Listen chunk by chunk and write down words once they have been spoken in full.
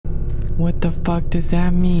What the fuck does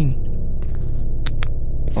that mean?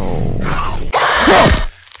 Oh.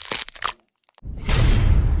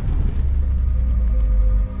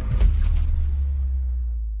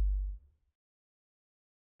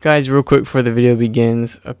 Guys, real quick before the video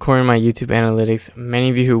begins, according to my YouTube analytics, many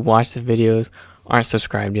of you who watch the videos aren't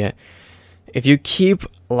subscribed yet. If you keep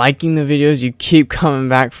liking the videos, you keep coming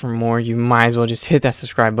back for more, you might as well just hit that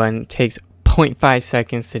subscribe button. It takes 0.5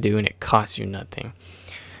 seconds to do and it costs you nothing.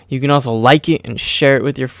 You can also like it and share it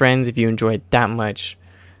with your friends if you enjoy it that much.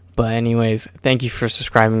 But anyways, thank you for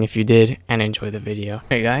subscribing if you did, and enjoy the video.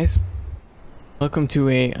 Hey guys, welcome to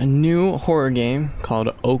a new horror game called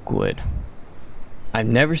OakWood. I've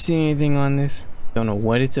never seen anything on this, don't know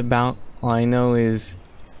what it's about. All I know is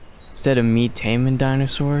instead of me taming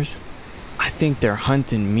dinosaurs, I think they're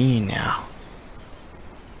hunting me now.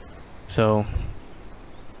 So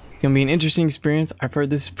it's gonna be an interesting experience. I've heard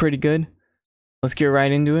this is pretty good. Let's get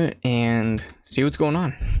right into it and see what's going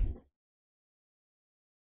on.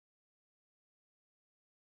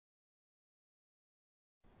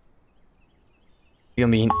 It's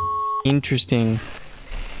gonna be an interesting.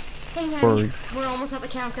 Hey Maddie, we're almost at the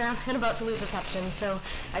campground and about to lose reception, so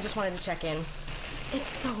I just wanted to check in. It's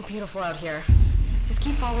so beautiful out here. Just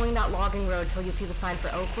keep following that logging road till you see the sign for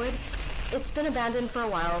OakWood. It's been abandoned for a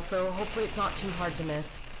while, so hopefully it's not too hard to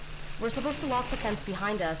miss. We're supposed to lock the fence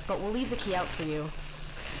behind us, but we'll leave the key out for you.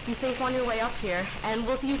 Be safe on your way up here, and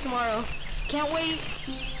we'll see you tomorrow. Can't wait!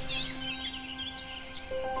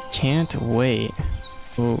 Can't wait.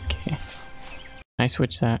 Okay. Can I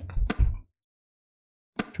switch that?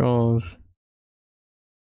 Controls.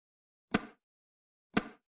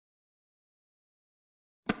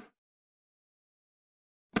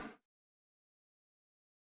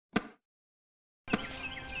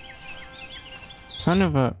 Son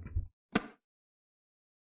of a...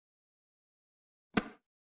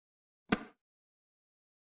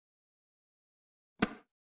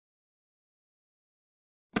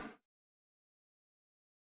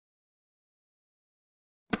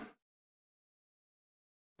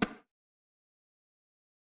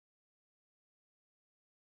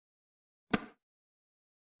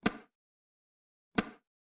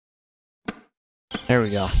 There we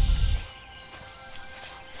go.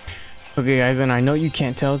 Okay guys, and I know you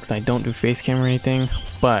can't tell because I don't do face cam or anything,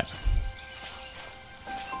 but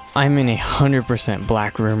I'm in 100%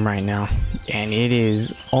 black room right now, and it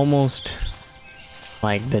is almost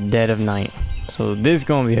like the dead of night. So this is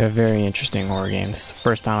going to be a very interesting horror game. It's the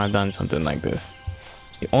first time I've done something like this.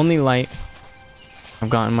 The only light I've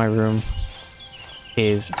got in my room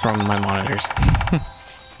is from my monitors.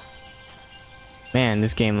 Man,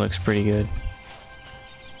 this game looks pretty good.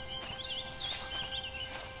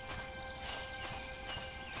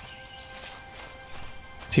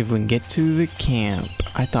 See if we can get to the camp.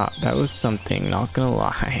 I thought that was something, not gonna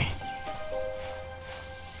lie.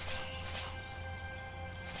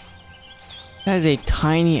 That is a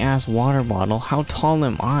tiny ass water bottle. How tall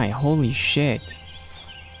am I? Holy shit.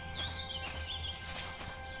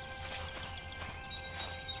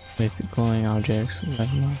 With glowing objects.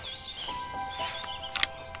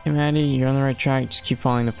 Hey Maddie, you're on the right track. Just keep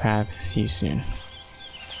following the path. See you soon.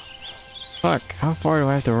 Fuck, how far do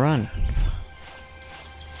I have to run?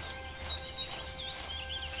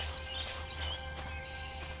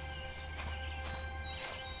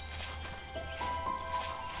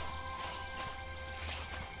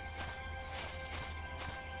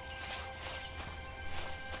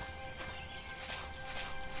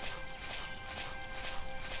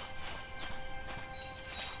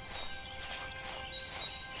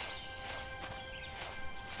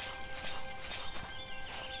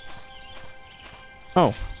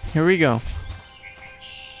 Oh, here we go.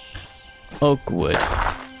 OakWood.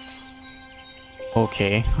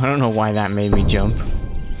 Okay, I don't know why that made me jump.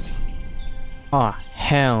 Oh,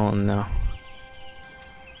 hell no.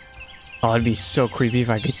 Oh, it'd be so creepy if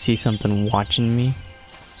I could see something watching me.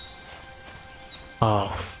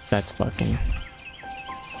 Oh, that's fucking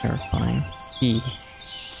terrifying. E.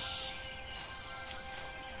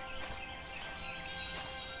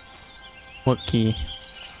 What key?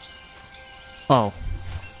 Oh.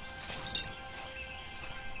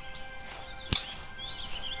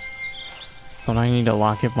 Don't I need to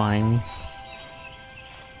lock it behind me?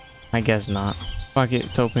 I guess not. Fuck it,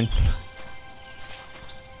 it's open.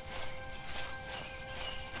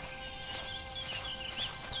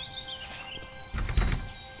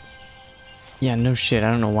 Yeah, no shit.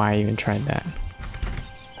 I don't know why I even tried that.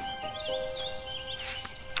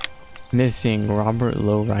 Missing Robert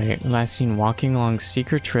Lowright. Last seen walking along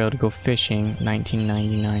secret trail to go fishing,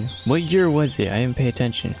 1999. What year was it? I didn't pay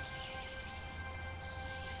attention.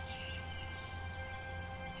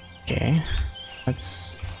 Okay,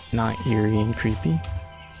 that's not eerie and creepy. I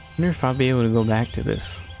wonder if I'll be able to go back to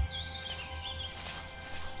this.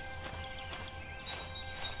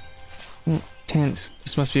 Tense.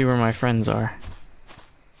 This must be where my friends are.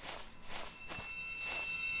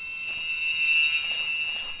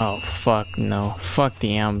 Oh fuck no. Fuck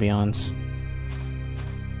the ambiance.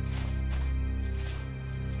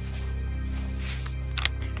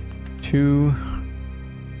 Two.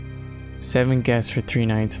 7 guests for 3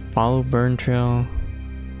 nights. Follow burn trail.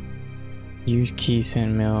 Use key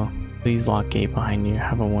send mail. Please lock gate behind you.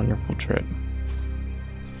 Have a wonderful trip.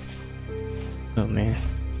 Oh man.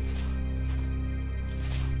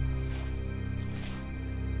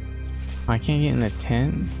 I can't get in the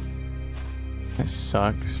tent? That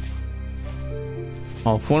sucks.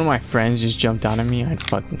 Oh, if one of my friends just jumped out at me, I'd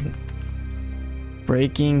fucking...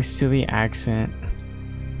 Breaking, silly accent.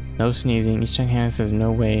 No sneezing. Each time Hannah says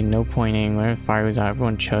no way, no pointing. Whenever the fire goes out,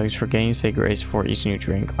 everyone chugs, forgetting to say grace before each new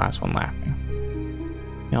drink. Last one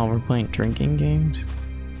laughing. Y'all, we're playing drinking games?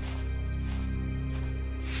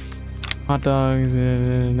 Hot dogs.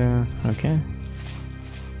 Okay.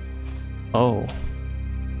 Oh.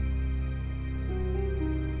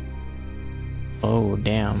 Oh,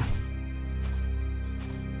 damn.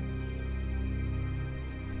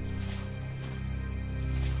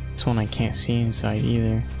 This one I can't see inside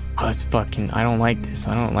either. Oh, it's fucking... I don't like this.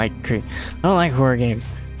 I don't like horror games.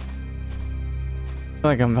 I feel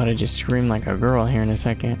like I'm about to just scream like a girl here in a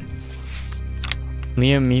second.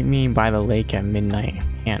 Liam, meet me by the lake at midnight.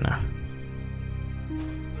 Hannah.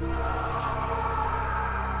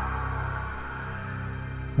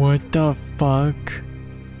 What the fuck?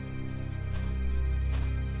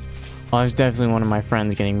 Oh, there's definitely one of my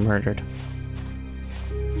friends getting murdered.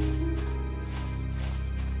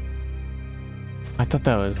 I thought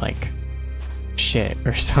that was like shit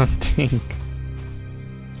or something.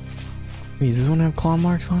 Wait, does this one have claw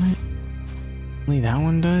marks on it? Only that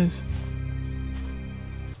one does?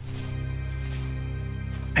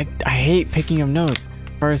 I hate picking up notes.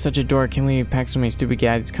 Part of such a dork, can't believe he packs so many stupid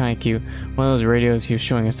gadgets. It's kind of cute. One of those radios he was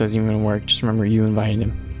showing us doesn't even work. Just remember you invited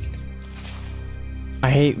him. I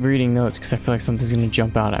hate reading notes because I feel like something's gonna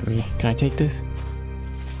jump out at me. Can I take this?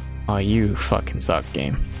 Oh, you fucking suck,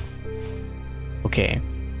 game. Okay.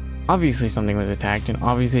 Obviously something was attacked and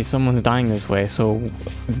obviously someone's dying this way, so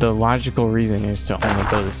the logical reason is to only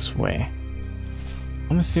go this way.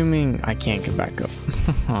 I'm assuming I can't get back up.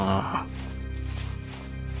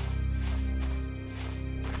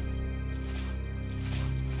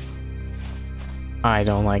 I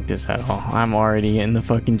don't like this at all. I'm already getting the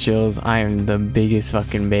fucking chills. I am the biggest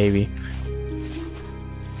fucking baby.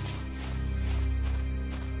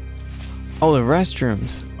 Oh, the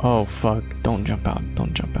restrooms. Oh, fuck. Don't jump out.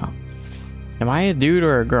 Don't jump out. Am I a dude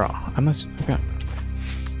or a girl? I must... Okay.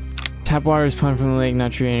 Tap water is pumped from the lake.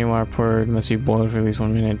 Not treating any water poured. Must be boiled for at least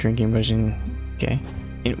 1 minute. Drinking, brushing. Okay.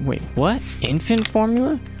 Wait, what? Infant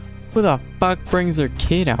formula? Who the fuck brings their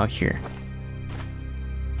kid out here?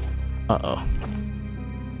 Uh-oh.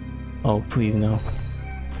 Oh, please no.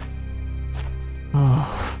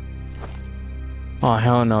 Oh. Oh,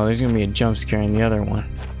 hell no. There's gonna be a jump scare in the other one.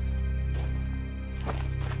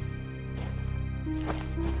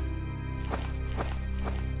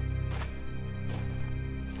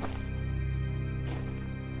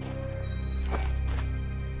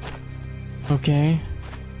 Okay.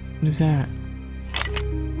 What is that?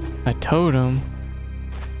 A totem?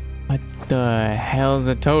 What the hell's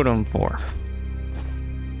a totem for?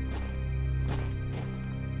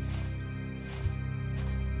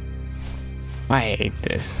 I hate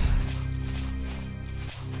this.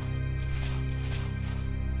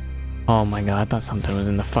 Oh my god, I thought something was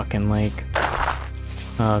in the fucking lake.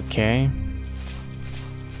 Okay.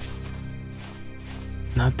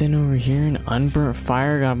 Nothing over here. An unburnt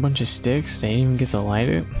fire. Got a bunch of sticks. They didn't even get to light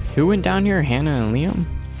it. Who went down here? Hannah and Liam?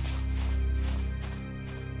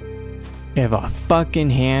 If a fucking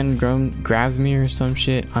hand grabs me or some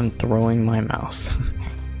shit, I'm throwing my mouse.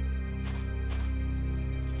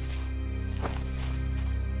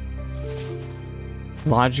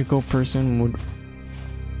 Logical person would...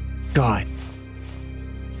 God.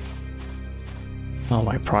 Oh,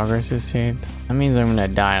 my progress is saved. That means I'm gonna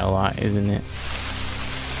die a lot, isn't it?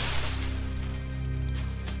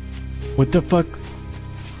 What the fuck?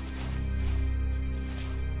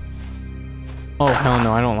 Oh, hell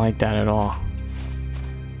no, I don't like that at all.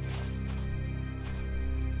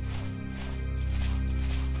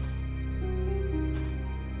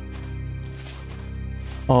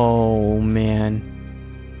 Oh, man.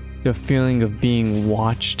 The feeling of being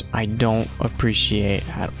watched, I don't appreciate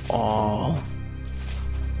at all.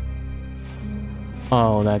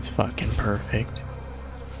 Oh, that's fucking perfect.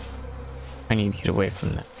 I need to get away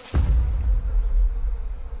from that.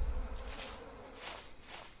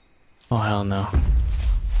 Oh, hell no.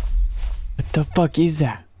 What the fuck is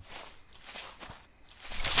that?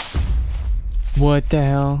 What the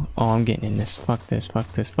hell? Oh, I'm getting in this. Fuck this,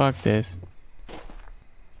 fuck this, fuck this.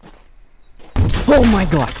 Oh my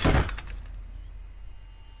god!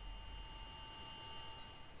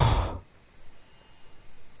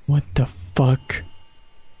 What the fuck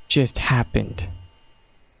just happened?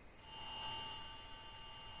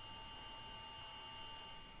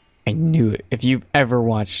 I knew it. If you've ever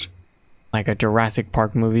watched like a Jurassic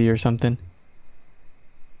Park movie or something,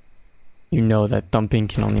 you know that thumping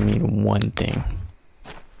can only mean one thing.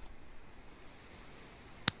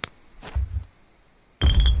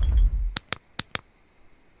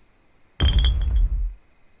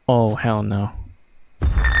 Oh, hell no.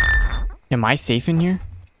 Am I safe in here?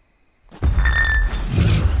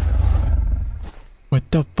 What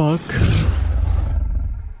the fuck?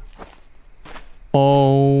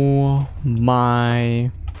 Oh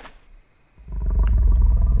my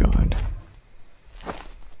god.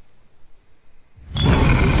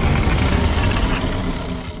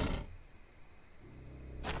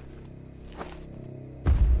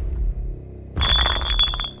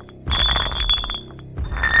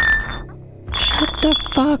 Shut the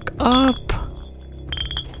fuck up.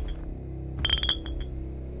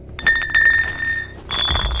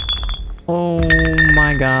 Oh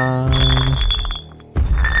my god.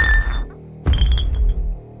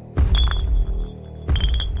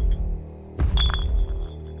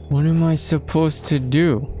 What am I supposed to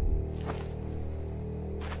do?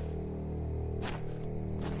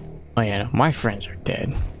 Oh yeah, no, my friends are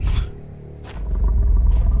dead.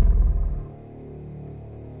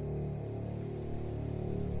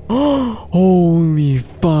 Holy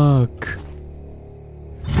fuck.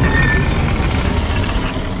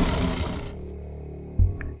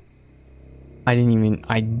 I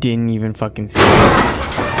didn't even fucking see it.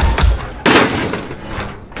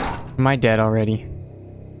 Am I dead already?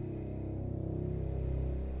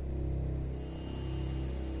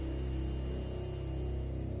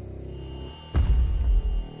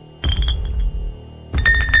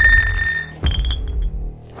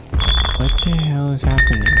 What the hell is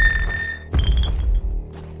happening?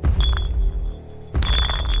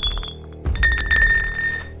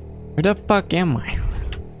 Where the fuck am I?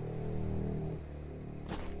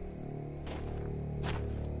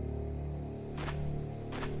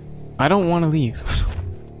 I don't want to leave.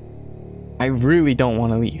 I really don't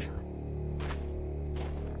want to leave.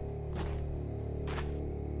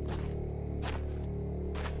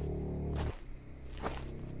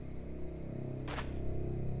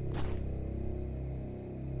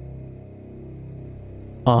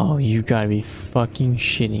 Oh, you gotta be fucking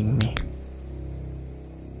shitting me.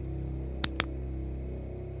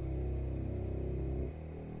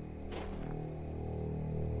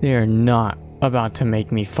 They are not about to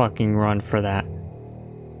make me fucking run for that.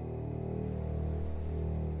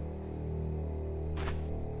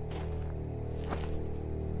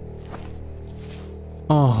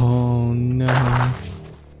 Oh no.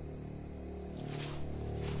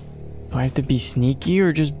 Do I have to be sneaky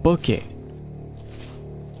or just book it?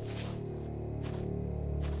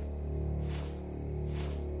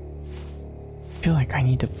 I feel like I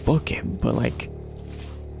need to book it, but like I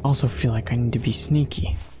also feel like I need to be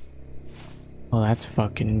sneaky. Well, that's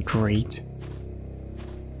fucking great.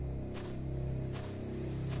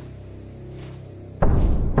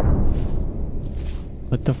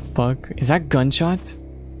 What the fuck? Is that gunshots?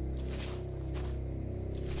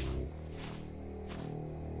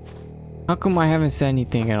 How come I haven't said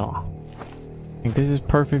anything at all? Like, this is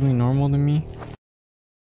perfectly normal to me?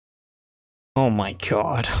 Oh my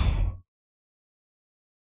god.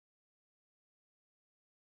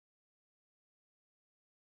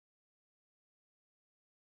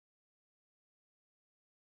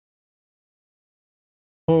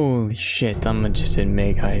 Holy shit, I'ma just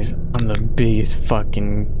admit, guys, I'm the biggest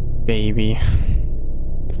fucking baby.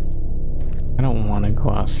 I don't want to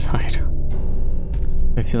go outside.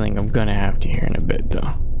 I have a feeling I'm gonna have to here in a bit,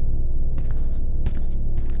 though.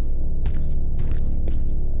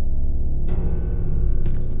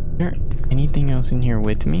 Is there anything else in here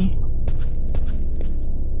with me?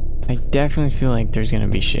 I definitely feel like there's gonna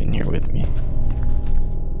be shit in here with me.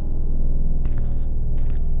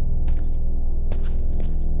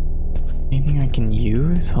 Anything I can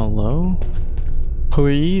use? Hello?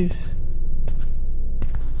 Please?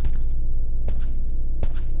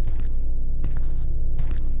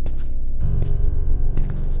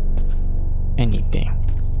 Anything.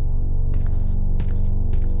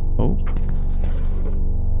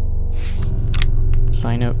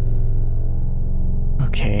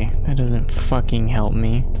 fucking help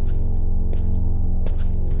me?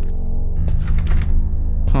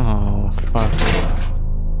 Oh, fuck.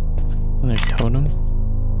 Another totem?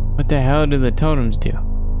 What the hell do the totems do?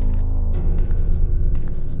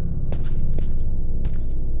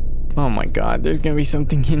 Oh my god, there's gonna be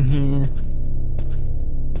something in here.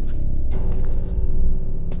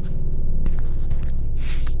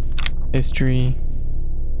 History.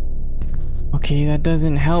 Okay, that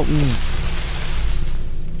doesn't help me.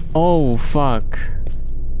 Oh, fuck.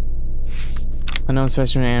 Unknown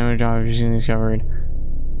specimen animal job recently discovered.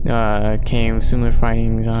 Came similar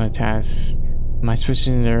findings on a task. My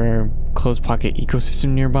suspicions are close pocket ecosystem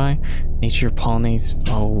nearby. Nature pollinates.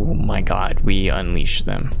 Oh my god, we unleashed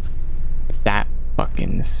them. That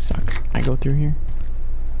fucking sucks. Can I go through here?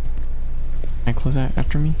 Can I close that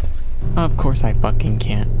after me? Of course I fucking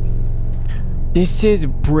can't. This is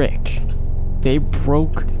brick. They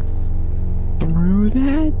broke through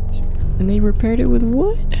that and they repaired it with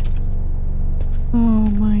wood? Oh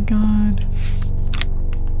my god.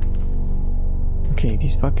 Okay,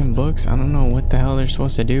 these fucking books, I don't know what the hell they're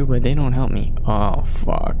supposed to do, but they don't help me. Oh,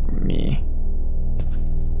 fuck me.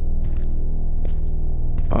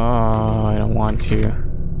 Oh, I don't want to.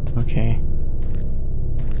 Okay.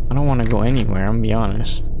 I don't want to go anywhere, I'm gonna be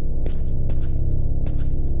honest.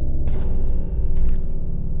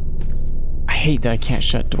 I hate that I can't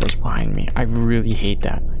shut doors behind me. I really hate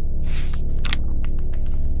that.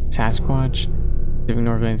 Sasquatch, Pacific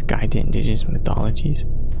Northland's Guide to Indigenous Mythologies.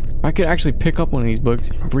 If I could actually pick up one of these books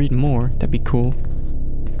and read more, that'd be cool.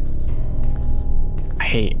 I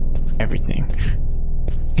hate everything.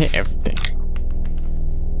 I hate everything.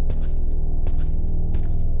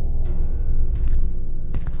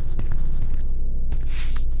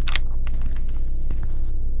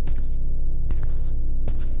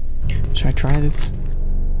 Should I try this?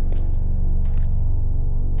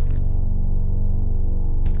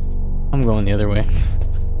 I'm going the other way.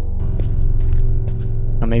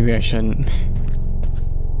 Or maybe I shouldn't.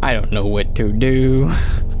 I don't know what to do.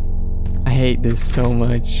 I hate this so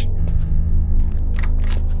much.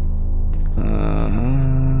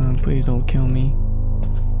 Please don't kill me.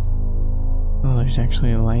 Oh, there's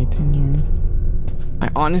actually a light in here.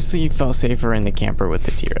 I honestly felt safer in the camper with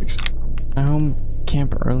the T-Rex. I home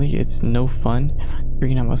camp early, it's no fun.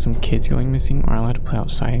 Freaking out about some kids going missing or allowed to play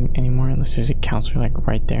outside anymore unless there's a counselor like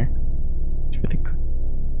right there. It's really good.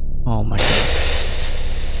 Oh my god.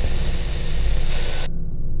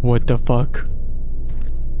 What the fuck?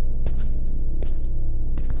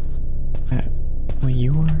 What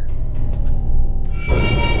you are?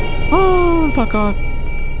 Oh, fuck off.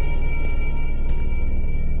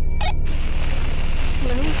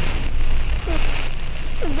 Hello?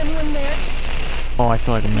 Is anyone there? Oh, I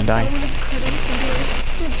feel like I'm gonna die. It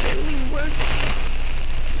barely works.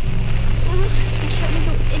 I can't really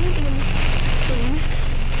do anything in this thing.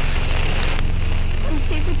 I'm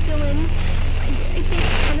safe with Dylan. I think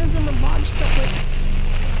Anna's in the lodge somewhere.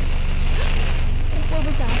 What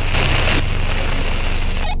was that?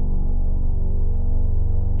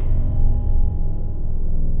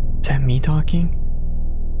 Is that me talking?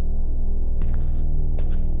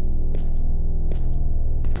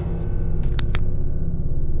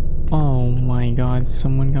 Oh my god,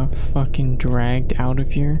 someone got fucking dragged out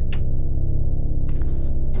of here.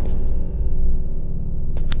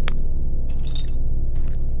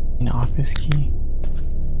 An office key.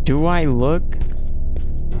 Do I look?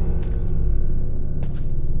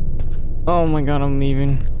 Oh my god, I'm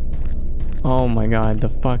leaving. Oh my god, the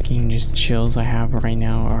fucking just chills I have right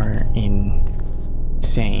now are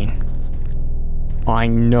insane. Oh, I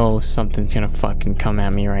know something's gonna fucking come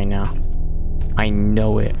at me right now. I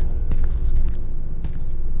know it.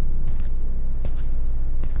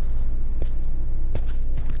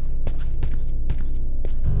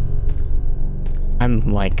 I'm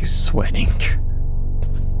like sweating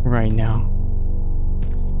right now.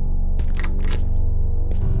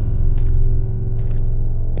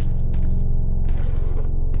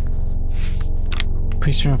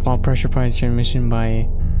 Please turn off all pressure pipes during mission by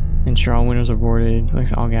ensure all windows are boarded,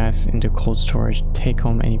 place all gas into cold storage, take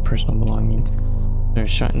home any personal belongings. They're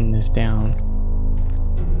shutting this down.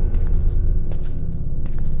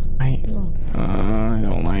 I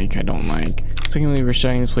don't like. Secondly, we're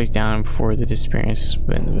shutting this place down before the disappearance has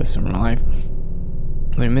been the best of my life.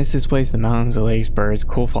 We miss this place, the mountains, the lakes, birds,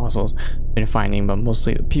 cool fossils, been finding, but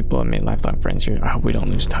mostly the people I made lifelong friends here. I hope we don't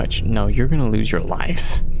lose touch. No, you're gonna lose your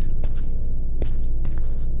lives.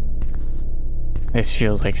 This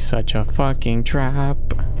feels like such a fucking trap.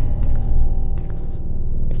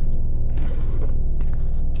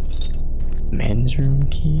 Men's room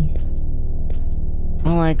key. I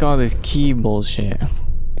don't like all this key bullshit.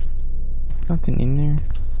 Nothing in there.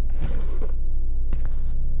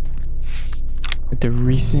 With the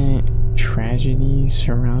recent tragedies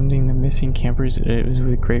surrounding the missing campers, it was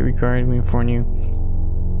with great regard we inform you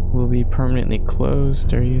will be permanently closed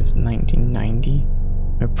 30th 1990.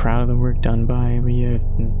 We're proud of the work done by, but you have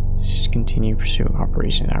to continue to pursue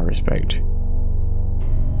operations out of respect.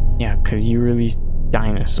 Yeah, because you released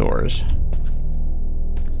dinosaurs.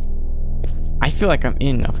 I feel like I'm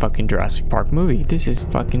in a fucking Jurassic Park movie. This is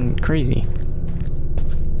fucking crazy.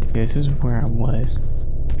 This is where I was.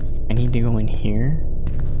 I need to go in here.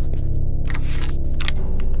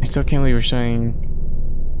 I still can't believe we're showing.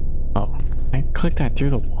 Oh, I clicked that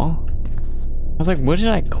through the wall. I was like, what did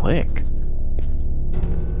I click?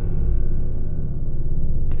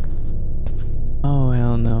 Oh,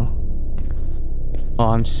 hell no. Oh,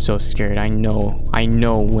 I'm so scared. I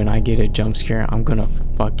know when I get a jump scare, I'm gonna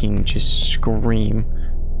fucking just scream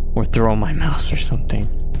or throw my mouse or something.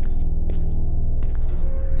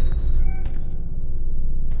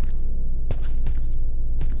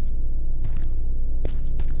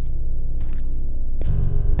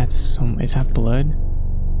 That's so. Is that blood?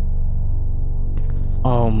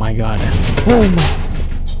 Oh my god. Oh my.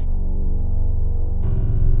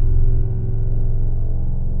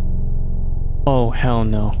 Oh hell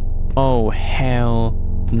no. Oh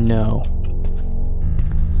hell no.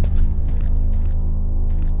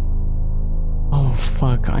 Oh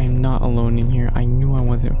fuck, I'm not alone in here. I knew I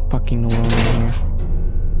wasn't fucking alone in here.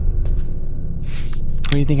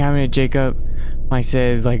 What do you think happened to Jacob? Mike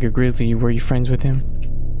says like a grizzly, were you friends with him?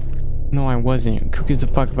 No, I wasn't. Who gives a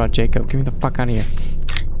fuck about Jacob? Get me the fuck out of here.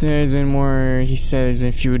 There's been more, he said there's been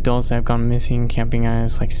a few adults that have gone missing, camping out.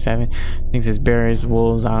 It's like 7. Thinks it's bears,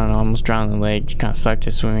 wolves, I don't know, almost drowned in the lake. Kind of sucked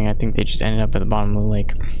at swimming. I think they just ended up at the bottom of the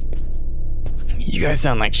lake. You guys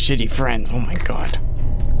sound like shitty friends. Oh my god.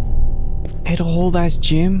 Hey, the whole ass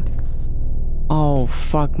gym? Oh,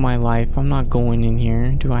 fuck my life. I'm not going in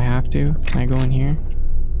here. Do I have to? Can I go in here?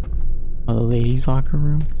 Oh, the ladies' locker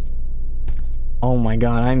room? Oh my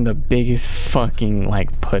god, I'm the biggest fucking,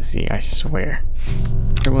 like, pussy, I swear.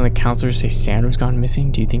 Remember when the counselors say Sandra's gone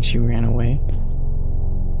missing? Do you think she ran away?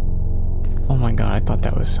 Oh my god, I thought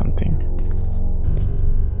that was something.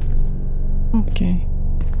 Okay.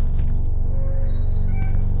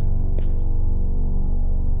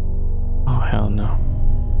 Oh hell no.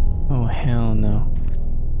 Oh hell no.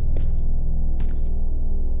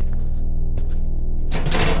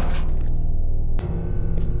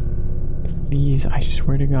 Please, I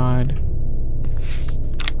swear to god.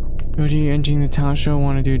 Jody, entering the talent show,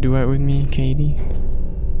 want to do a duet with me, Katie?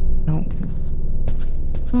 No.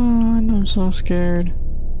 Oh, I'm so scared.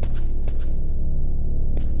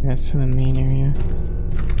 That's to the main area.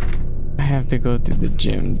 I have to go to the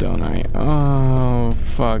gym, don't I? Oh,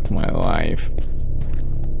 fuck my life.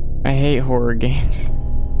 I hate horror games.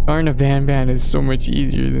 Darn, a band is so much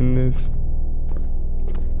easier than this.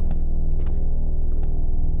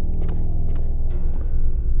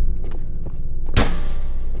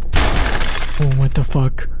 Oh, what the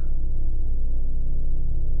fuck?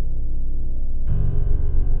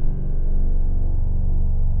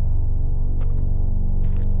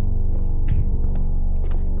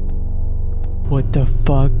 What the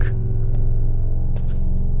fuck?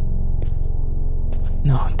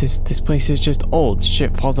 No, this place is just old.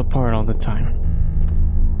 Shit falls apart all the time.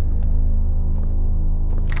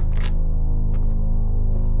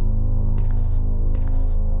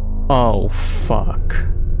 Oh, fuck.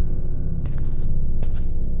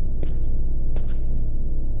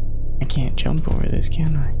 I can't jump over this,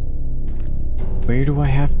 can I? Where do I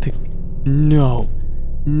have to? No.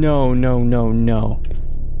 No, no, no, no.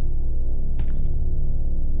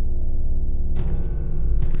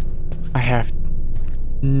 I have...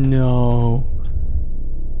 No.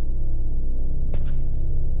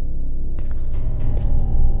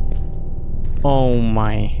 Oh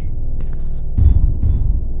my.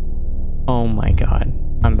 Oh my god.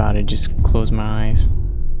 I'm about to just close my eyes.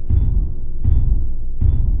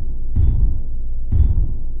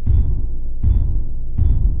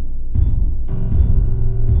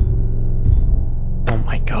 Oh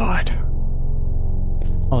my god.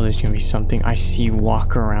 Oh, there's gonna be something. I see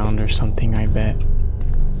walk around or something, I bet.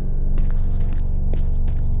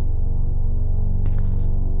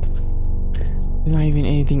 There's not even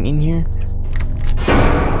anything in here.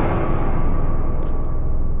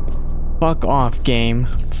 Fuck off, game.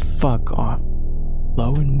 Fuck off.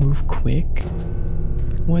 Slow and move quick?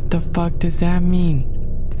 What the fuck does that mean?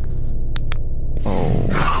 Oh.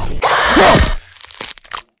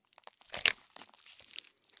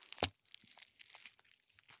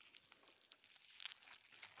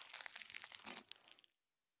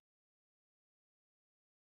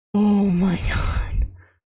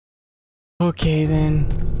 Okay then.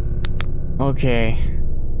 Okay.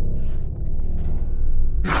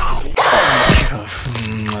 Oh,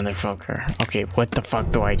 motherfucker. Okay, what the fuck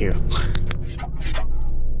do I do?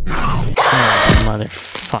 Oh,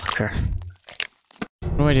 motherfucker.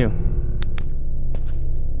 What do I do?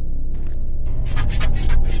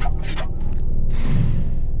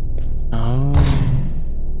 Oh.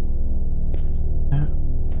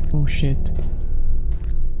 Oh shit.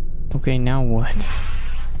 Okay, now what?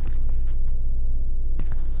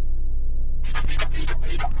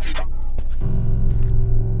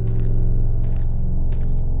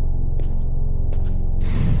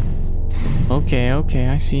 Okay,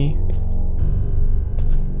 I see.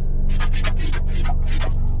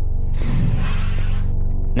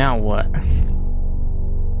 Now what?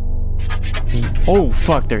 Oh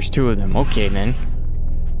fuck, there's two of them. Okay then.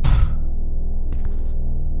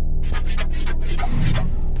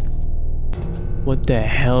 What the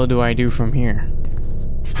hell do I do from here?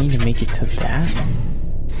 I need to make it to that?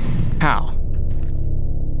 How?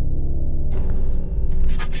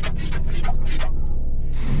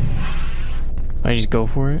 I just go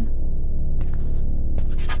for it?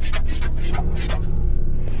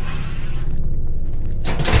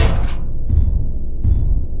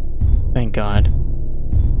 Thank God.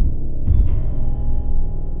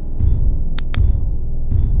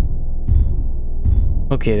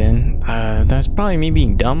 Okay then, that's probably me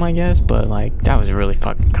being dumb, I guess, but like, that was really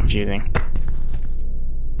fucking confusing.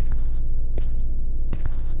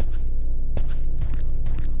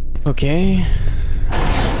 Okay.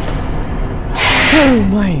 Oh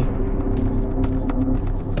my!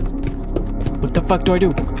 What the fuck do I do?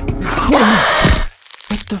 What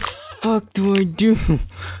the fuck do I do? Am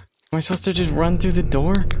I supposed to just run through the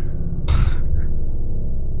door?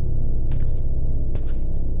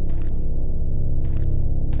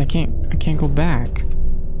 I can't go back.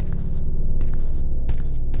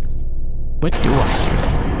 What do I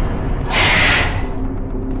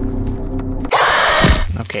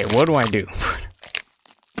do? Okay, what do I do?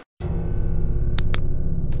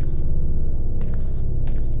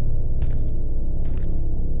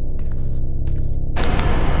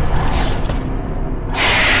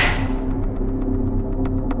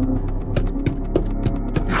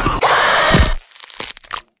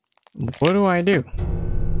 What do I do?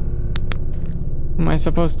 What am I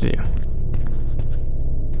supposed to do?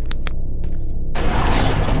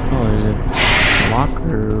 Oh, there's a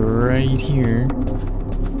locker right here.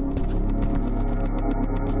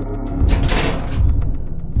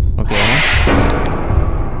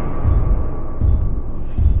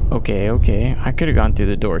 Okay. I could have gone through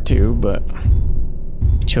the door too, but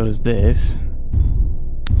I chose this.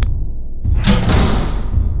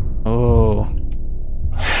 Oh.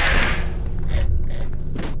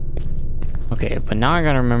 Okay, but now I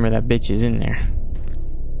gotta remember that bitch is in there.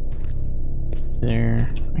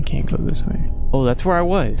 I can't go this way. Oh, that's where I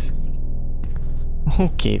was.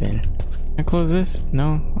 Okay then. Can I close this?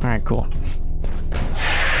 No? Alright, cool.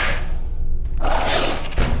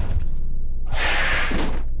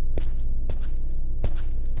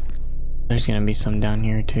 There's gonna be some down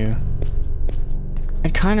here too.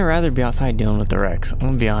 I'd kinda rather be outside dealing with the wrecks. I'm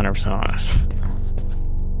gonna be 100% honest.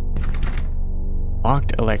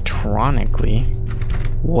 Locked electronically?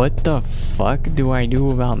 What the fuck do I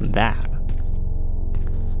do about that?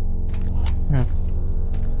 I'm gonna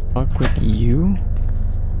fuck with you?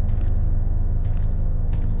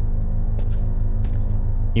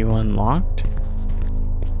 You unlocked?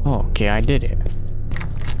 Oh, okay, I did it.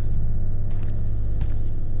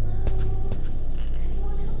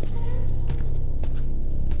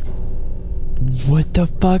 What the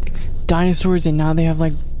fuck? Dinosaurs, and now they have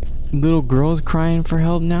like little girls crying for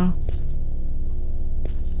help now?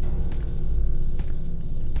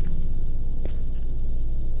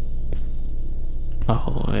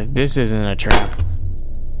 Oh, if this isn't a trap,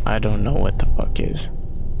 I don't know what the fuck is.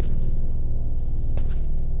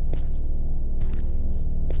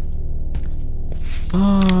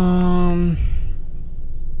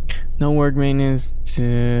 No work maintenance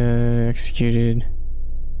executed.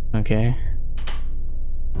 Okay.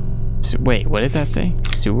 So, wait, what did that say?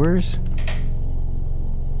 Sewers?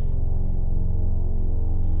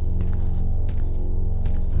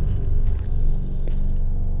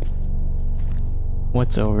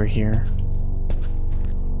 What's over here?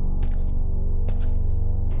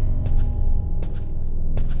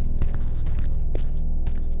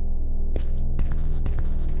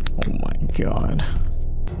 Oh my god.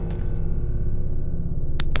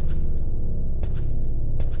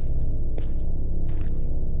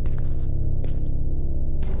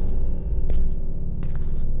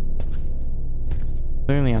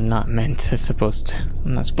 Clearly I'm not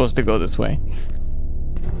I'm not supposed to go this way.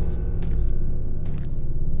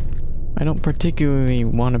 I don't particularly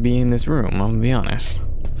want to be in this room, I'm gonna be honest.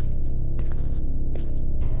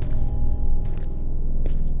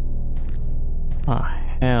 Oh,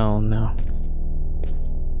 hell no.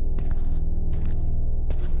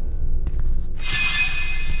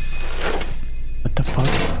 What the fuck?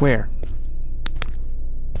 Where?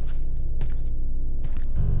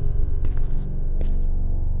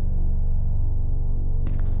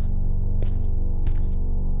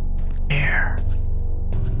 Where?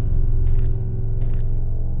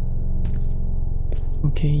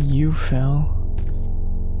 Okay, you fell.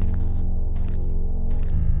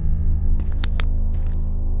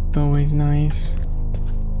 It's always nice.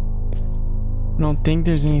 I don't think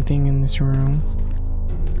there's anything in this room.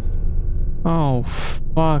 Oh,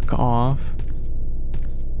 fuck off.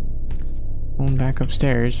 Going back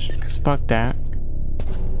upstairs, cause fuck that.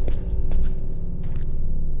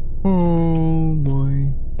 Oh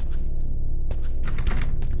boy.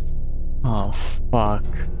 Oh fuck.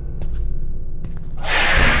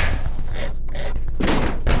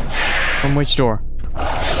 From which door?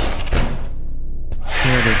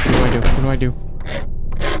 What do I do?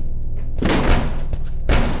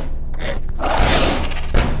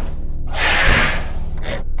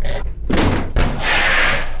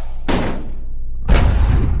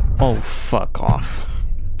 Oh, fuck off.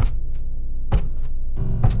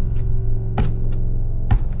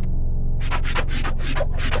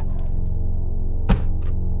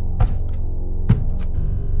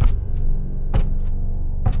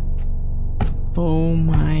 Oh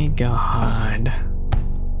my god.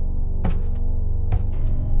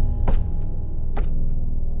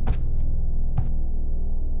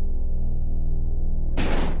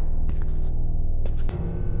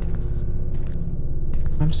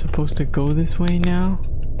 I'm supposed to go this way now?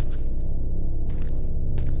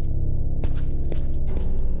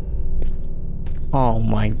 Oh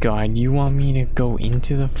my god, you want me to go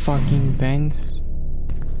into the fucking vents?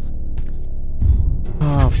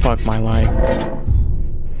 Oh, fuck my life.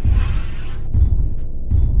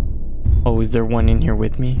 Oh, is there one in here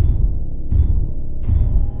with me?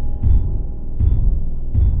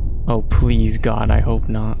 Oh, please God, I hope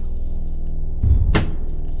not.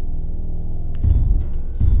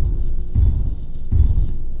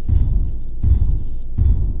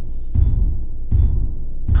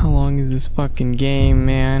 How long is this fucking game,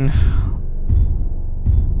 man?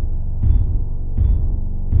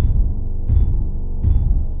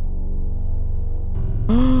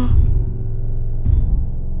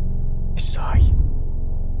 I saw you.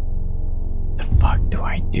 The fuck do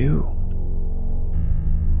I do?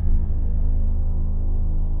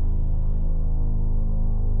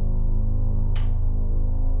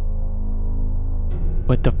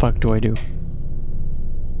 What the fuck do I do?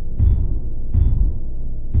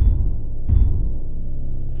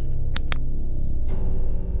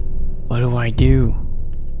 What do I do?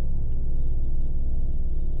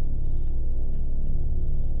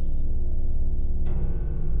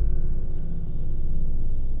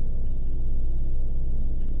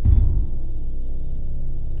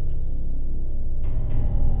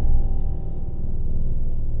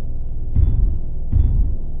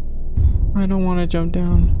 I don't want to jump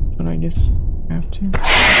down, but I guess I have to.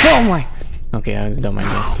 Oh my! Okay, I was dumb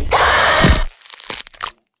idea.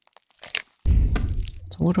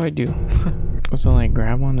 So what do I do? Supposed to like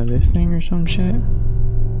grab onto this thing or some shit?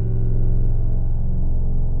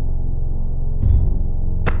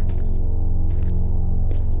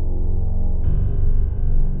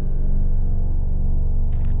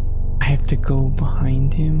 I have to go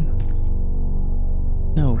behind him?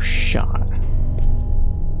 No shot.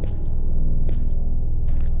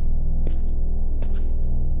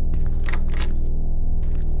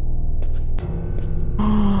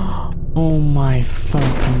 Oh my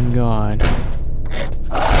fucking god.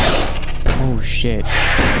 Oh shit.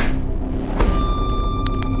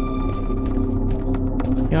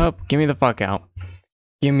 Yup, get me the fuck out.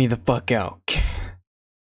 Get me the fuck out.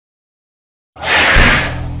 Oh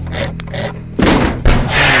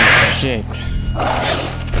shit.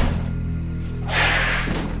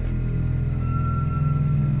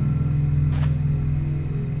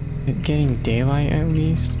 Is it getting daylight at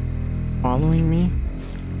least? Following me?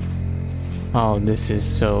 Oh, this is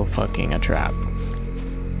so fucking a trap. I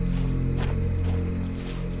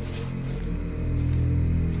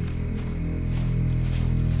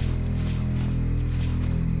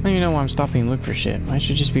don't even know why I'm stopping to look for shit. I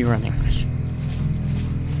should just be running.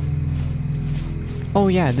 Oh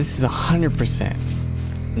yeah, this is 100%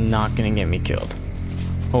 not gonna get me killed.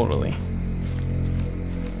 Totally.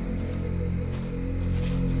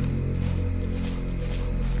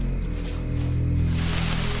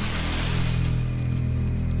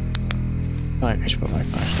 Like I should put my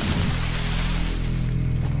flashlight.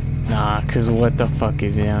 Nah, cause what the fuck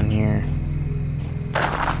is down here?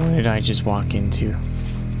 What did I just walk into?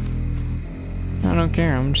 I don't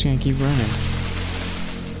care, I'm just gonna keep running.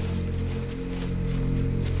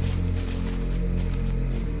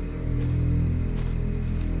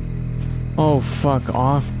 Oh, fuck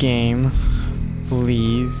off, game.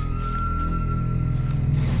 Please.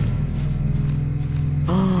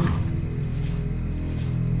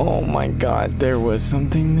 Oh my god, there was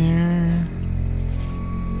something there.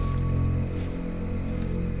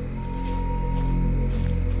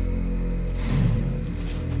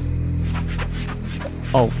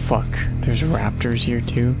 Oh fuck, there's raptors here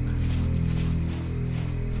too.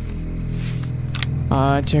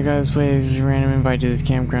 Check out this place, random invite to this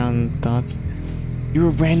campground. Thoughts? You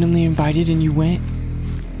were randomly invited and you went?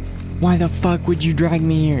 Why the fuck would you drag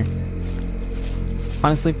me here?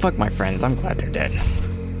 Honestly, fuck my friends, I'm glad they're dead.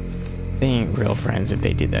 They ain't real friends if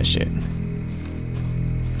they did that shit.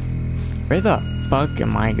 Where the fuck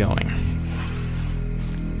am I going?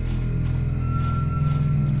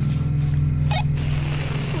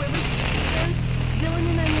 Dylan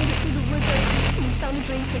and I made it through the woods and found a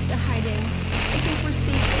drain pipe to hide in. I think we're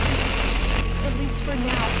safe, at least for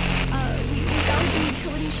now. We found some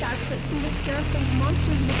utility shacks that seem to scare off those monsters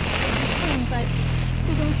with the spring, but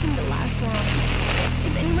they don't seem to last long.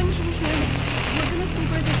 If anyone can hear me, we're gonna see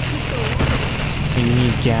where this could go. You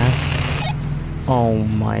need gas? Oh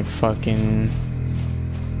my fucking...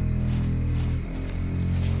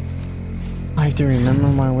 I have to remember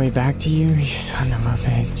my way back to you, you son of a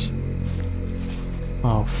bitch.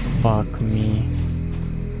 Oh, fuck me.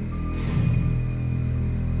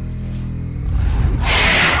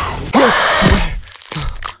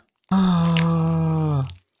 Ah.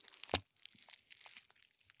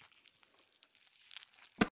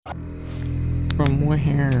 From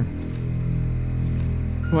where?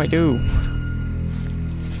 What do I do?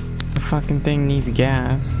 The fucking thing needs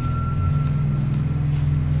gas.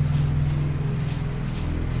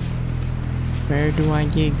 Where do I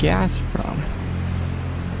get gas from?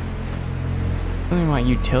 I only want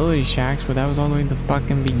utility shacks, but that was all the way at the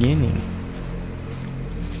fucking beginning.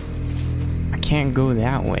 I can't go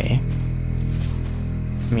that way.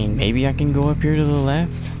 I mean, maybe I can go up here to the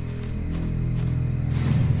left.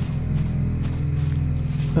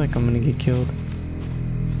 I feel like I'm gonna get killed.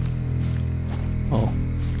 Oh.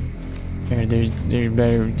 There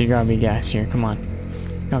gotta be gas here. Come on.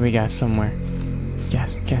 Gotta be gas somewhere.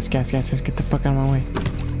 Gas. Let's get the fuck out of my way.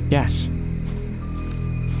 Gas.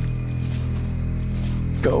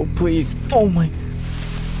 Go, please. Oh my.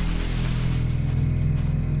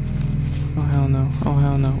 Oh hell no. Oh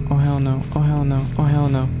hell no. Oh hell no. Oh hell no. Oh hell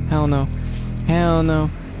no. Hell no. Hell no.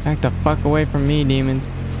 Back the fuck away from me, demons.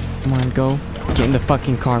 Come on, go. Get in the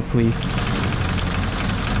fucking car, please.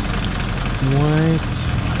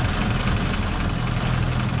 What?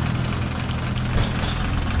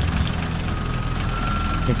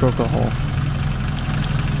 It broke a hole.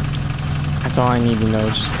 That's all I need to know.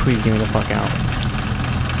 Just please get me the fuck out.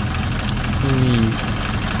 Please.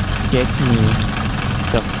 Get me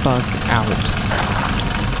the fuck out.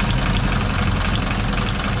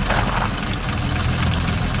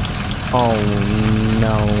 Oh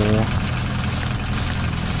no.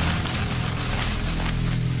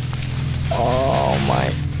 Oh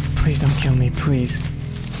my. Please don't kill me, please.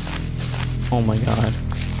 Oh my god.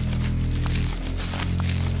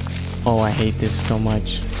 Oh, I hate this so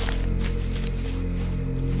much.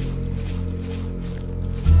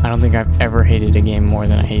 I don't think I've ever hated a game more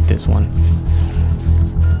than I hate this one.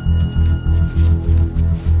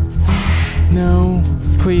 No.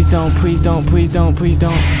 Please don't, please don't, please don't, please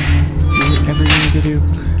don't. Do whatever you need to do.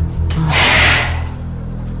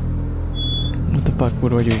 What the fuck? What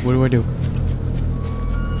do I do? What do I do?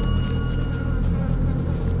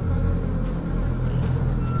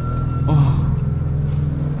 Oh.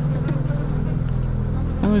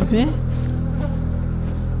 That was it?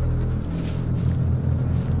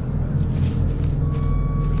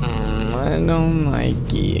 I don't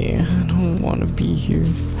like it. I don't want to be here.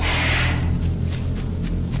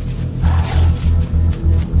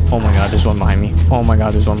 Oh my god, there's one behind me. Oh my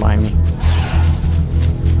god, there's one behind me.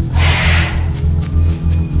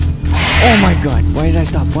 Oh my god, why did I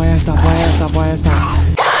stop? Why did I stop? Why did I stop? Why did I stop?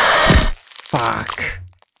 Fuck.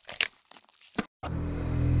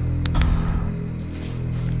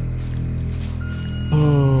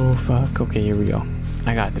 Oh fuck. Okay, here we go.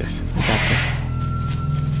 I got this. I got this.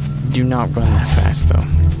 Do not run that fast though.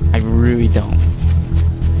 I really don't.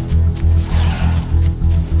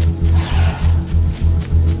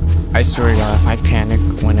 I I swear to God, if I panic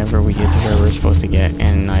whenever we get to where we're supposed to get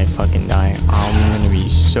and I fucking die, I'm gonna be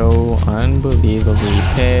so unbelievably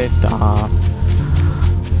pissed off.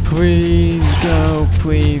 Please go,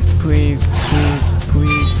 please, please, please,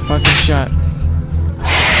 please, fucking shut.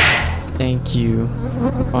 Thank you.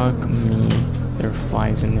 Fuck me. There are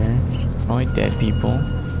flies in there. Probably dead people.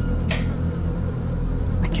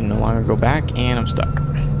 I can no longer go back and I'm stuck.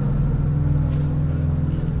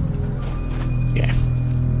 Okay.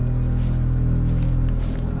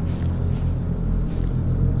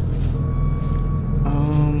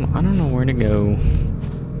 I don't know where to go.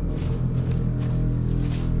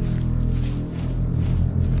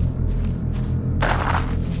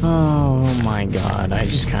 Oh my god, I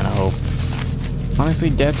just kind of hope.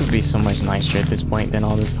 Honestly, death would be so much nicer at this point than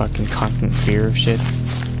all this fucking constant fear of shit.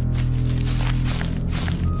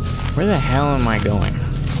 Where the hell am I going?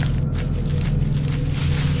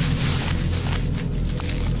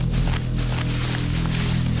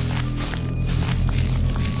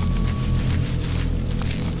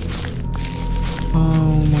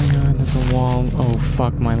 Oh my god, that's a wall. Oh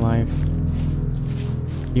fuck my life.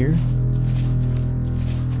 Here?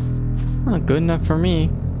 Not good enough for me.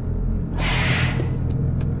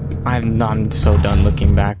 I'm so done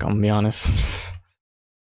looking back, I'll be honest.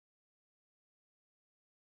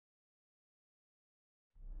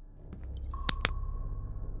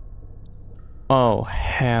 Oh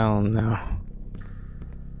hell no.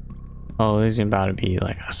 Oh, there's about to be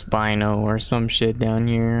like a Spino or some shit down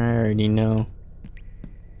here, I already know.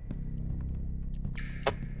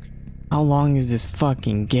 How long is this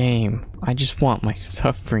fucking game? I just want my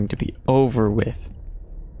suffering to be over with.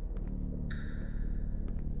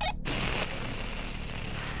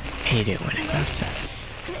 Hate it when it does that.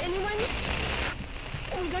 Anyone?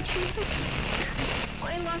 We got chased.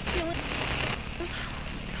 I lost Dylan. God.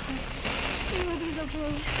 I hope he's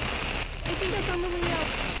okay. I think I found the way out.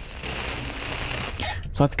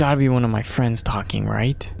 So that's gotta be one of my friends talking,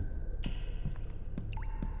 right?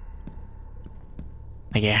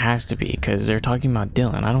 Like it has to be, because they're talking about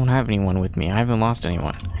Dylan. I don't have anyone with me. I haven't lost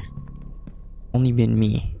anyone. Only been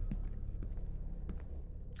me.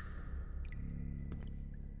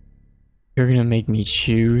 You're gonna make me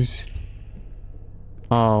choose?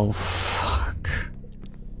 Oh, fuck.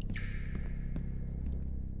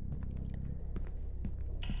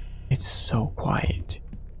 It's so quiet.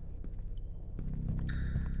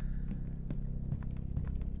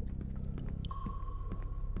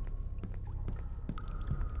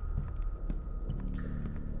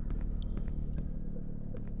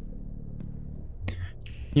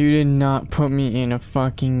 You did not put me in a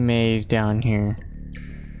fucking maze down here.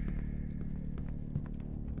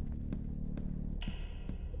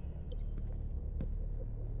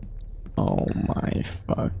 Oh my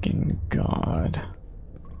fucking god.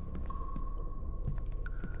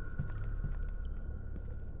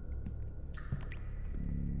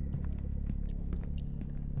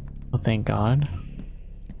 Oh, thank God.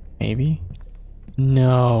 Maybe?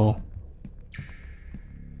 No.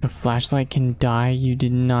 The flashlight can die? You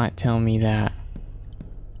did not tell me that.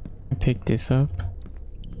 I picked this up.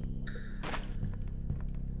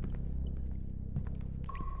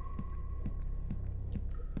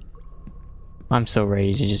 I'm so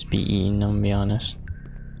ready to just be eaten, I'm gonna be honest.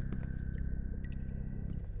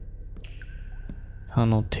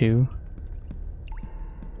 Tunnel 2.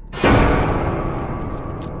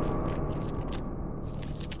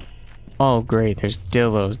 Oh great, there's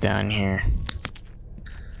dildos down here.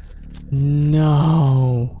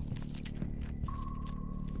 No.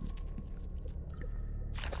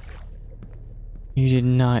 You did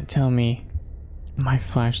not tell me my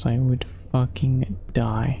flashlight would fucking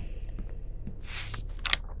die.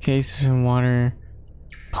 Cases in water,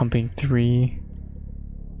 pumping 3.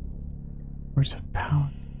 Where's the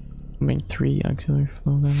power? Pumping 3 auxiliary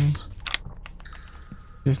flow levels.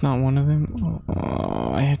 Is this not one of them?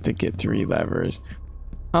 Oh, I have to get 3 levers.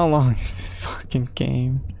 How long is this fucking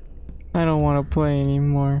game? I don't want to play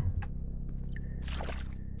anymore.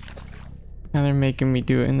 Now they're making me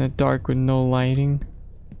do it in the dark with no lighting.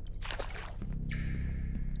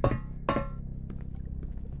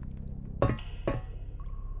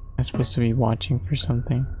 I'm supposed to be watching for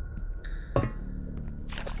something.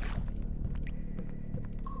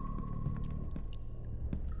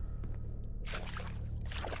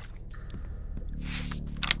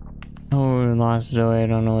 Oh, lost Zoe. I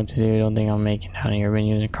don't know what to do. I don't think I'll make it down here. I've been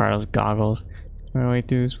using Carlos goggles. We're way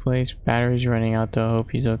through this place. Battery's running out though. I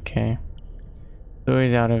hope he's okay.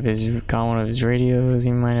 Zoe's got one of his radios.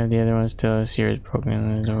 He might have the other one still. Sirius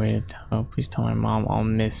broken. There's a way to tell. Please tell my mom I'll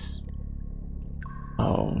miss.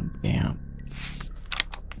 Oh, damn.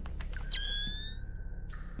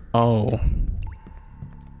 Oh.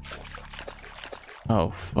 Oh,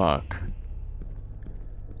 fuck.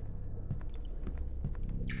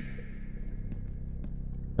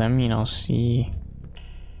 That mean I'll see.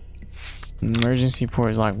 Emergency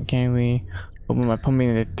port is locked mechanically. Open by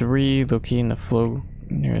pumping the 3, locating the flow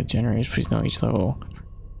near the generators. Please note each level.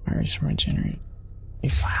 Fires from a generator. Okay,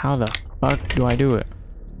 so how the fuck do I do it?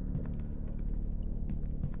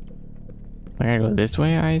 I gotta go this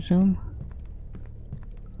way, I assume?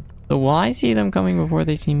 So will I see them coming before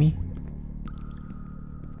they see me?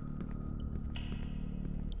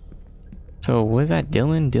 So was that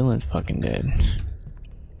Dylan? Dylan's fucking dead.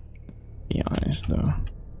 Be honest though.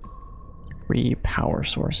 3 power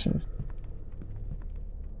sources.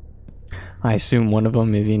 I assume one of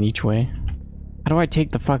them is in each way. How do I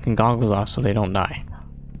take the fucking goggles off so they don't die?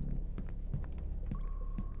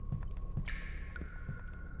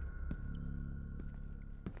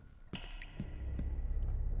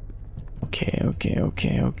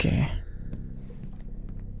 Okay.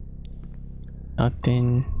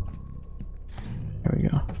 Nothing. There we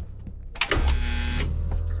go.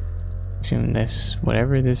 Assume this,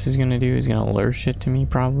 whatever this is gonna do is gonna lure shit to me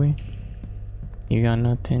probably. You got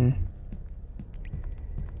nothing.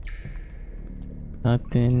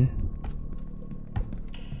 Nothing.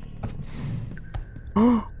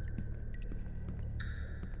 Oh!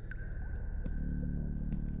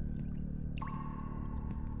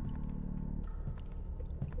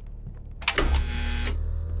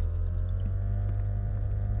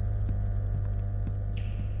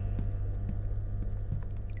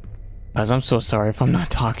 Guys, I'm so sorry if I'm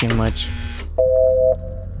not talking much.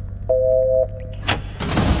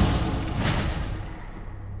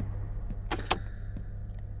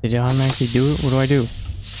 Did y'all actually do it? What do I do?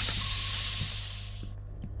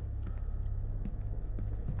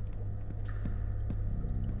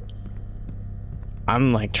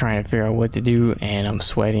 I'm like trying to figure out what to do and I'm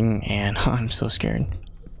sweating and I'm so scared.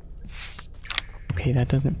 Okay, that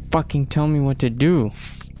doesn't fucking tell me what to do.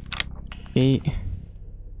 8.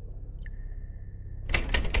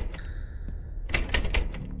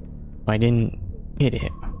 I didn't hit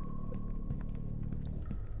it.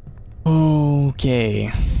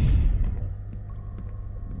 Okay.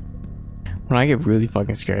 When I get really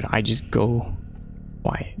fucking scared, I just go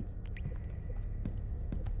quiet.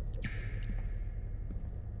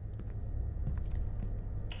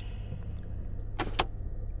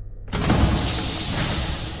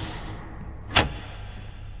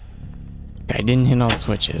 Okay, I didn't hit all the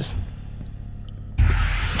switches.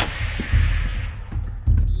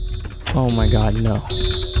 Oh my god, no.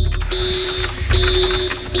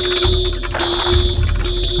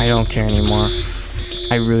 I don't care anymore.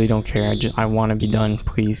 I really don't care. I want to be done.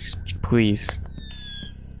 Please. Please.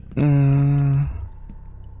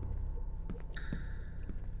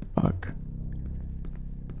 Fuck.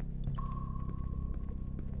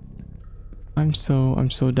 I'm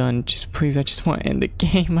so done. Just please, I just want to end the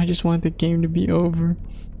game. I just want the game to be over.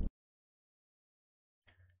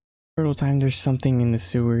 Turtle time, there's something in the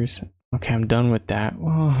sewers. Okay, I'm done with that.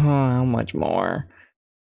 Oh, how much more?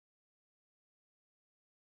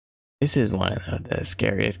 This is one of the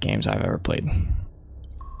scariest games I've ever played.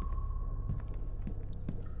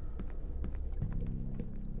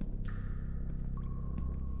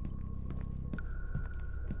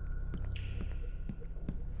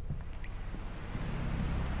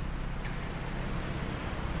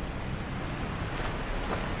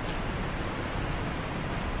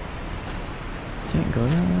 Can't go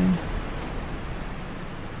that way.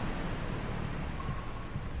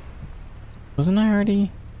 Wasn't I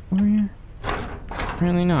already over here?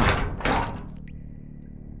 Apparently not.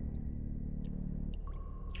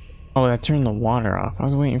 Oh, that turned the water off. I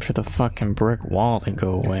was waiting for the fucking brick wall to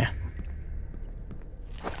go away.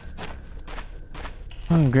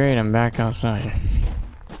 Oh great, I'm back outside.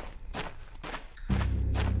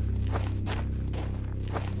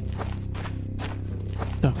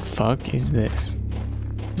 The fuck is this?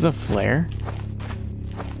 Is a flare?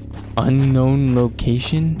 Unknown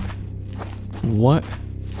location? What?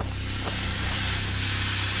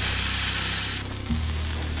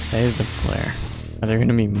 That is a flare. Are there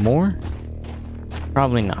gonna be more?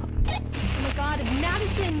 Probably not. Oh my god,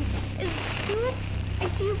 Madison! Is you? I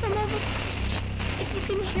see you from over... If you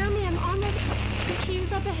can hear me, I'm on the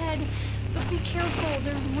caves up ahead. But be careful,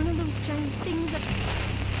 there's one of those giant things that...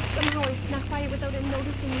 Somehow I snuck by it without it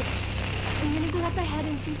noticing. I'm gonna go up ahead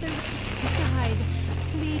and see if there's a place to hide.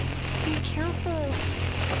 Please, be careful.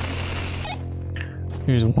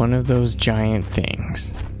 Here's one of those giant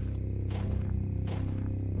things.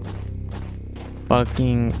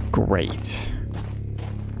 Fucking great.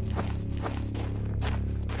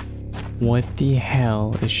 What the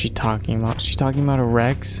hell is she talking about? Is she talking about a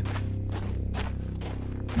Rex?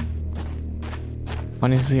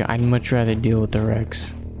 Honestly, I'd much rather deal with the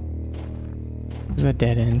Rex. Is that a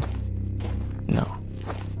dead end? No.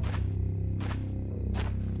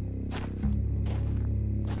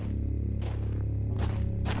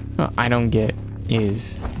 What I don't get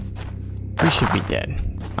is we should be dead,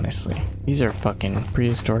 honestly. These are fucking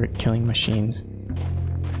prehistoric killing machines.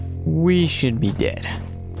 We should be dead.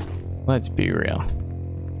 Let's be real.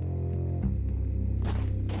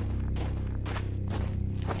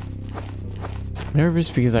 Nervous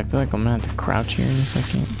because I feel like I'm gonna have to crouch here in a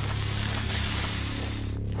second.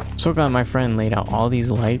 So glad my friend laid out all these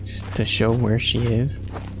lights to show where she is.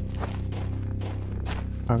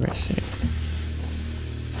 Progress saved.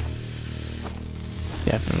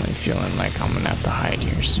 Definitely feeling like I'm gonna have to hide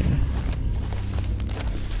here soon.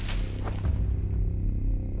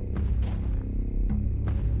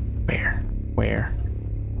 Where?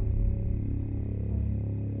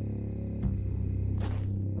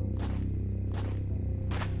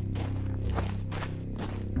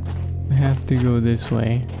 I have to go this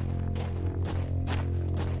way.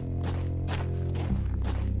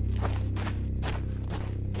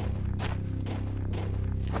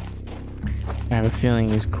 I have a feeling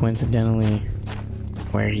he's coincidentally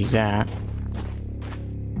where he's at.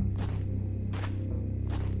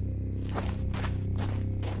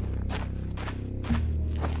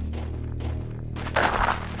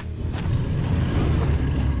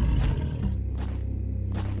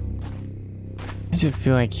 I just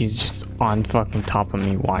feel like he's just on fucking top of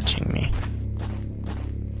me watching me.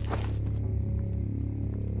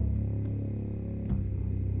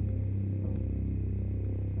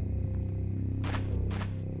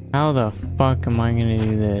 How the fuck am I gonna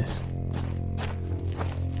do this?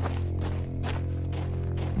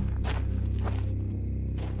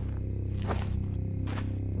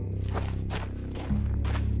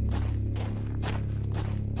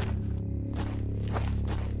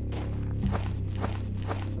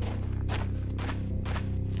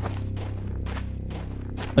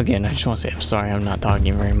 Again, I just want to say I'm sorry I'm not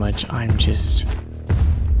talking very much. I'm just...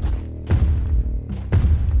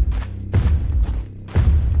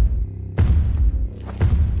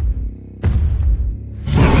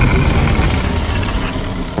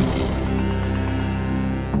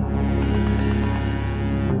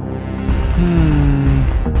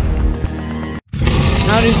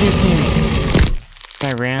 How did you see me?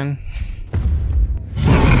 I ran?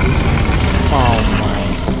 Oh my.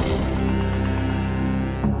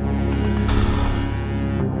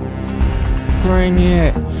 Bring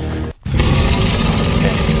it.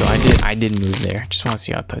 Okay, so I did move there. Just want to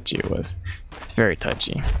see how touchy it was. It's very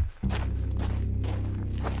touchy.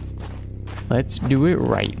 Let's do it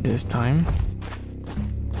right this time.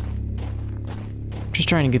 Just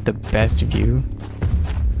trying to get the best view.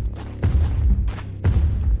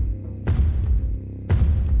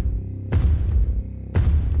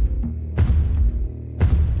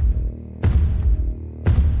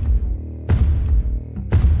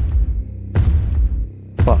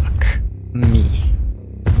 Fuck me.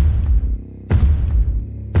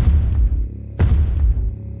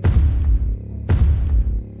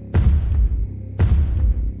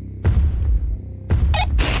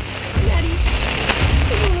 Daddy,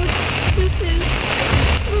 this is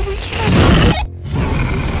where we can't.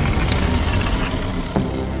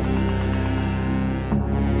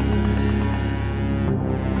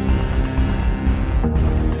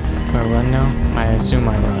 Do I run now? I assume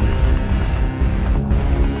I run.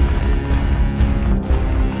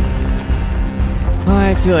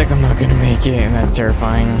 I feel like I'm not gonna make it, and that's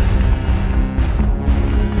terrifying.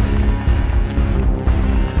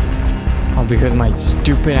 All because my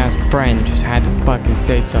stupid ass friend just had to fucking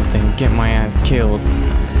say something and get my ass killed.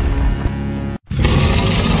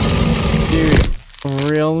 Dude,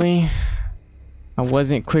 really? I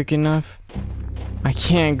wasn't quick enough? I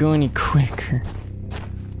can't go any quicker.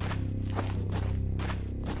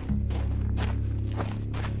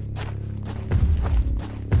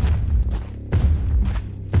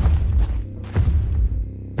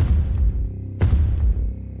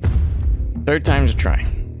 Third time's a try.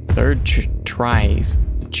 Third tries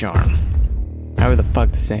the charm. However the fuck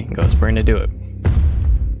the saying goes, we're gonna do it.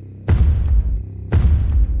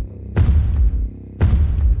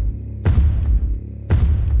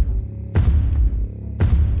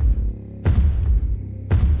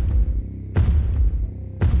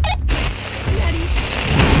 Daddy,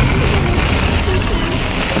 this is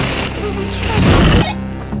where we can't.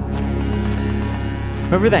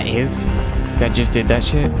 Whoever that is that just did that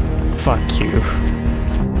shit, fuck you.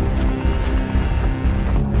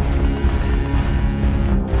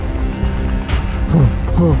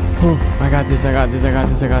 I got this, I got this, I got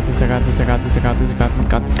this, I got this, I got this, I got this, I got this, I got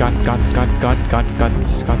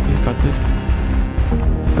this,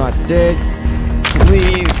 got this,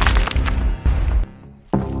 please.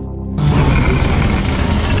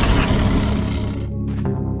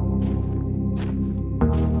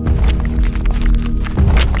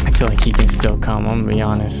 I feel like he can still come, I'm gonna be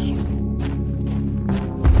honest.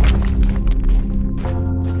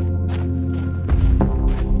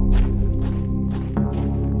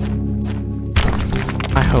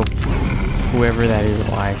 I hope whoever that is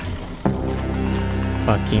alive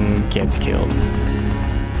fucking gets killed.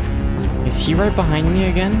 Is he right behind me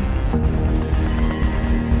again?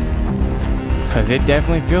 Cause it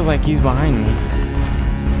definitely feels like he's behind me.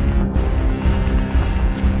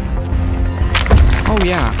 Oh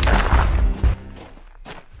yeah.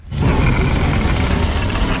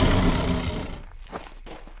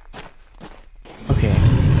 Okay.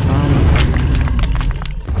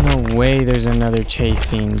 No way there's another chase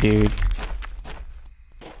scene, dude.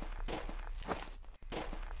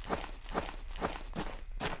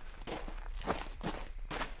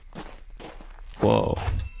 Whoa.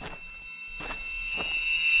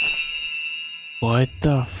 What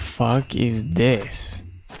the fuck is this?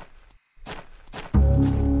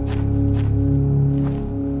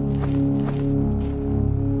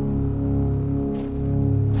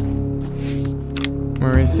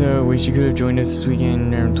 Marissa, wish you could have joined us this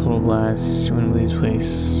weekend. We're in total blast. One of these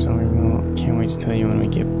places. So remote. Can't wait to tell you when we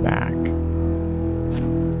get back.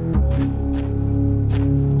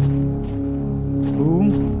 Who?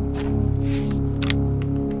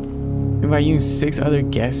 Invite you and 6 other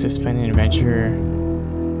guests to spend an adventure.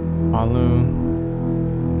 Follow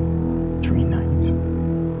 3 nights.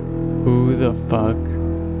 Who the fuck?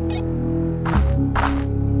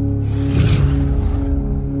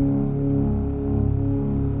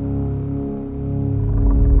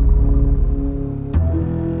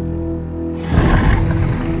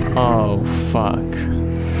 Oh, fuck.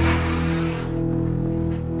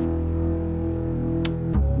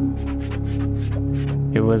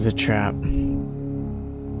 It was a trap.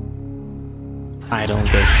 I don't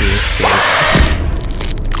get to escape.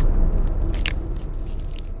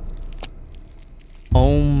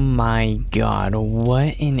 Oh my god,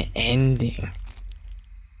 what an ending.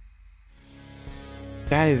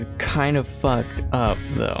 That is kind of fucked up,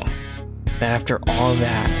 though. That after all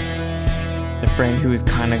that, the friend who was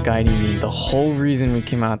kind of guiding me, the whole reason we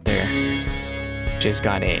came out there, just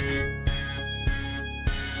got ate.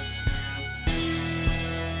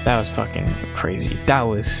 That was fucking crazy. That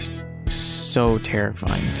was so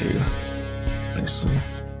terrifying too, honestly.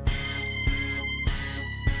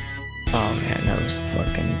 Oh man, that was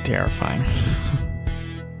fucking terrifying.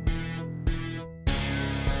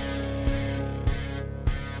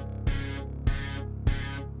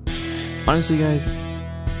 Honestly guys,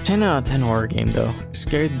 10 out of 10 horror game though.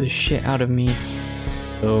 Scared the shit out of me.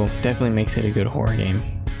 So definitely makes it a good horror game.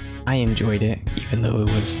 I enjoyed it, even though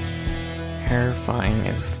it was terrifying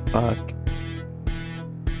as fuck.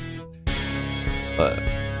 But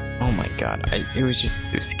oh my god, it was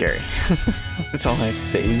scary. That's all I have to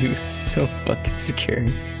say. It was so fucking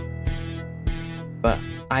scary. But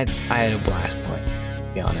I had a blast playing it,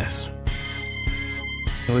 to be honest.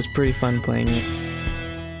 It was pretty fun playing it.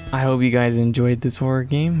 I hope you guys enjoyed this horror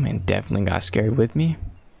game and definitely got scared with me.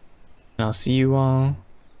 And I'll see you all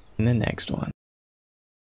in the next one.